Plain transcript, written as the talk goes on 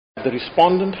The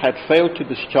respondent had failed to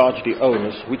discharge the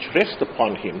onus which rest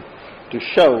upon him to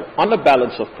show, on a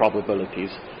balance of probabilities,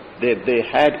 that there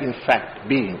had in fact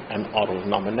been an oral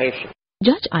nomination.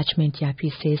 Judge Achmed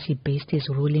Yapi says he based his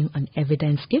ruling on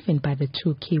evidence given by the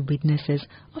two key witnesses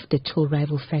of the two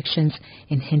rival factions.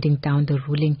 In handing down the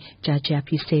ruling, Judge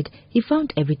Yapi said he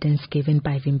found evidence given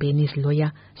by Vimbeni's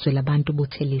lawyer, Zwelabantu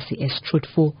Buthelezi, as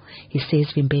truthful. He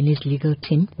says Vimbeni's legal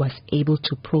team was able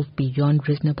to prove beyond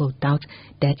reasonable doubt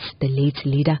that the late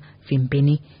leader,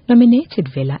 Vimbeni, nominated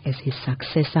Vela as his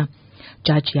successor.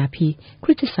 Judge Yapi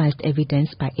criticized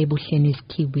evidence by EBuhleni's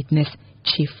key witness,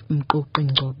 Chief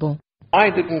Mqoqi Ngcobo. Why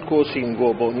did Nkosi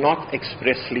Ngcobo not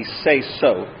expressly say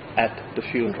so at the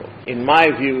funeral? In my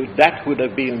view, that would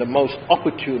have been the most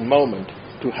opportune moment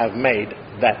to have made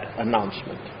that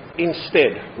announcement.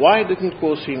 Instead, why did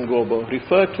Nkosi Ngcobo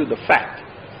refer to the fact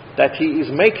that he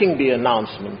is making the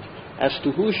announcement as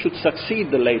to who should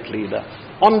succeed the late leader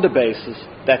on the basis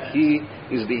that he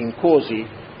is the Nkosi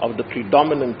of the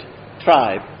predominant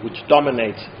tribe which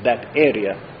dominates that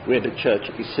area where the church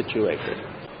is situated?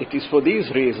 It is for these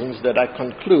reasons that I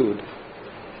conclude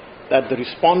that the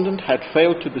respondent had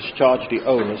failed to discharge the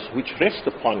onus which rest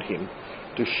upon him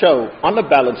to show, on a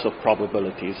balance of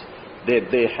probabilities, that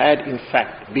there had in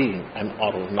fact been an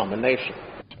oral nomination.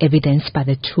 Evidence by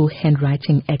the two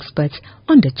handwriting experts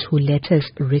on the two letters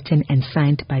written and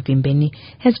signed by Vimbeni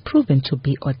has proven to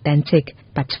be authentic,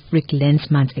 but Frick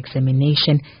Lensman's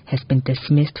examination has been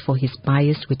dismissed for his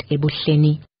bias with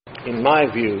EBuhleni. In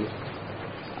my view,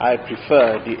 I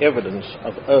prefer the evidence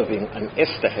of Irving and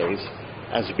Esterhazy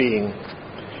as being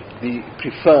the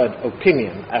preferred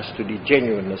opinion as to the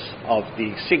genuineness of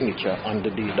the signature on the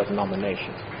deed of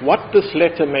nomination. What this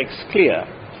letter makes clear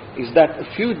is that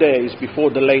a few days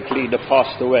before the late leader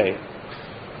passed away,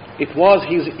 it was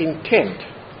his intent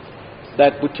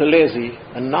that Buthelezi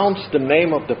announced the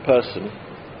name of the person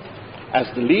as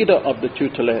the leader of the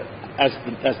tutelar,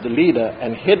 as the leader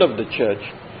and head of the church,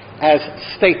 as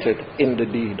stated in the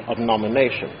deed of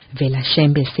nomination. Vela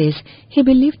Shembe says he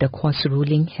believes the court's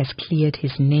ruling has cleared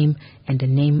his name and the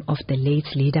name of the late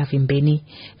leader Vimbeni.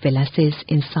 Vela says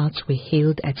insults were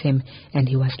hailed at him and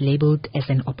he was labelled as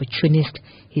an opportunist.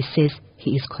 He says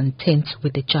he is content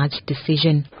with the judge's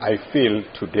decision. I feel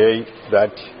today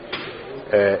that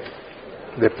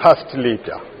the past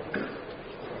leader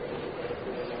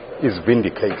is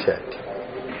vindicated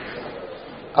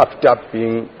after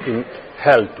being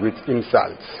held with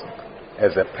insults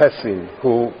as a person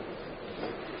who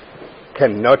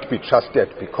cannot be trusted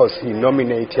because he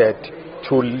nominated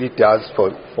two leaders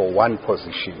for one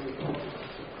position.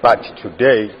 But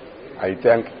today, I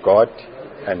thank God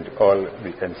and all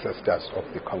the ancestors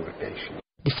of the congregation.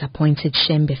 Disappointed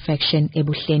Shembe faction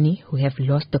EBuhleni, who have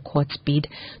lost the court's bid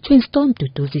to install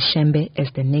Duduzi Shembe as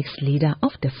the next leader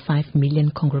of the 5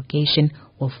 million congregation,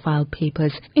 will file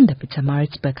papers in the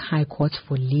Pietermaritzburg High Court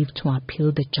for leave to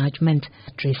appeal the judgment.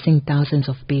 Addressing thousands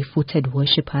of barefooted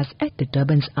worshippers at the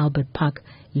Durban's Albert Park,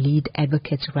 lead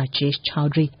advocate Rajesh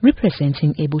Chowdhury,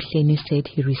 representing EBuhleni, said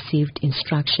he received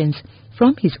instructions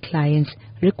from his clients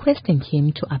requesting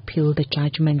him to appeal the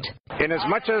judgment. In as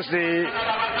much as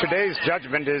today's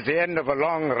judgment is the end of a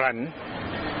long run,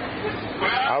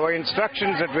 our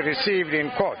instructions that we received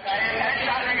in court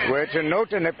were to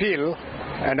note an appeal,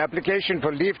 an application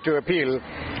for leave to appeal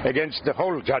against the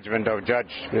whole judgment of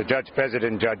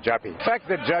President Judge Japi. The fact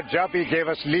that Judge Japi gave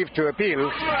us leave to appeal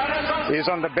is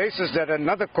on the basis that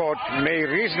another court may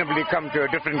reasonably come to a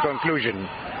different conclusion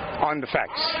on the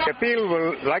facts. The appeal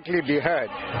will likely be heard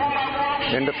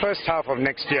in the first half of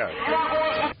next year.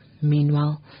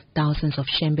 Meanwhile, thousands of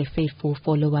Shembe faithful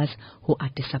followers who are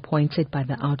disappointed by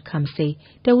the outcome say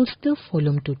they will still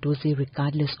follow Duduzi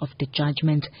regardless of the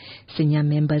judgment. Senior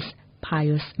members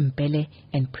Pius Mbele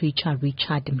and preacher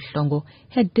Richard Mhlongo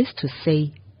had this to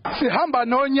say.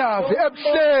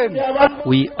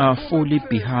 We are fully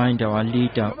behind our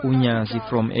leader Unyazi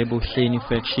from EBuhleni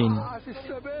faction.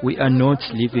 We are not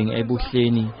leaving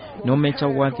EBuhleni, no matter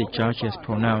what the judge has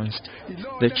pronounced.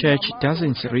 The church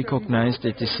doesn't recognize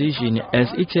the decision as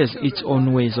it has its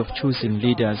own ways of choosing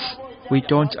leaders. We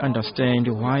don't understand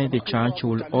why the judge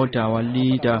will order our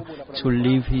leader to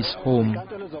leave his home.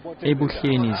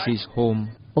 EBuhleni is his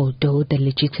home. Although the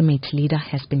legitimate leader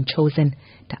has been chosen,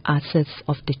 the assets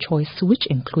of the choice, which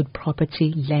include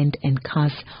property, land and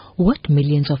cars worth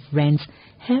millions of rands,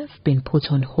 have been put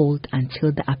on hold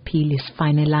until the appeal is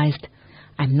finalized.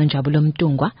 I'm Nonjabulo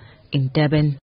Mtungwa in Durban.